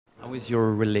How is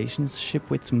your relationship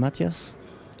with Matthias?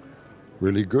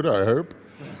 Really good, I hope.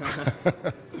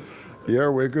 Yeah,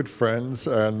 we're good friends,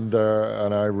 and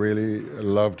I really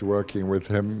loved working with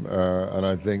him, and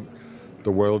I think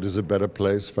the world is a better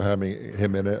place for having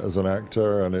him in it as an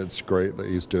actor, and it's great that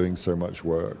he's doing so much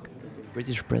work.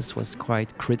 British press was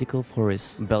quite critical for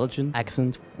his Belgian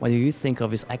accent. What do you think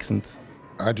of his accent?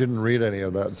 I didn't read any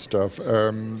of that stuff,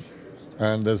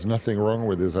 and there's nothing wrong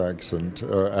with his accent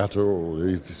at all.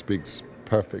 He speaks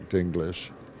perfect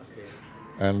English.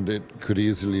 And it could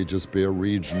easily just be a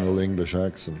regional English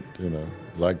accent, you know,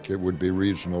 like it would be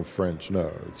regional French.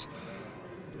 No,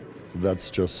 that's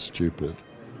just stupid.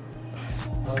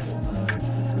 I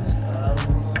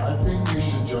think you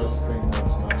should just think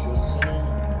what's Matthias saying.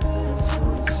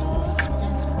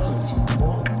 It's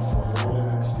important for you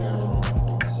all to get on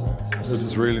full sense.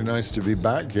 It's really nice to be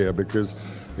back here because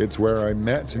it's where I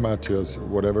met Matthias,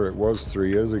 whatever it was, 3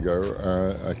 years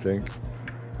ago, I think.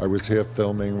 I was here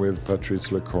filming with Patrice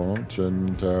Leconte,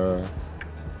 and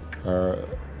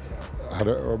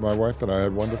my wife and I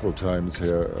had wonderful times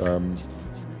here.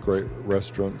 Great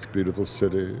restaurants, beautiful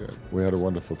city. We had a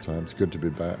wonderful time. It's good to be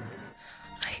back.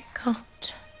 I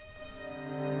can't.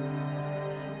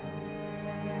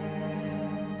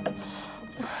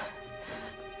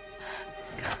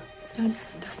 Don't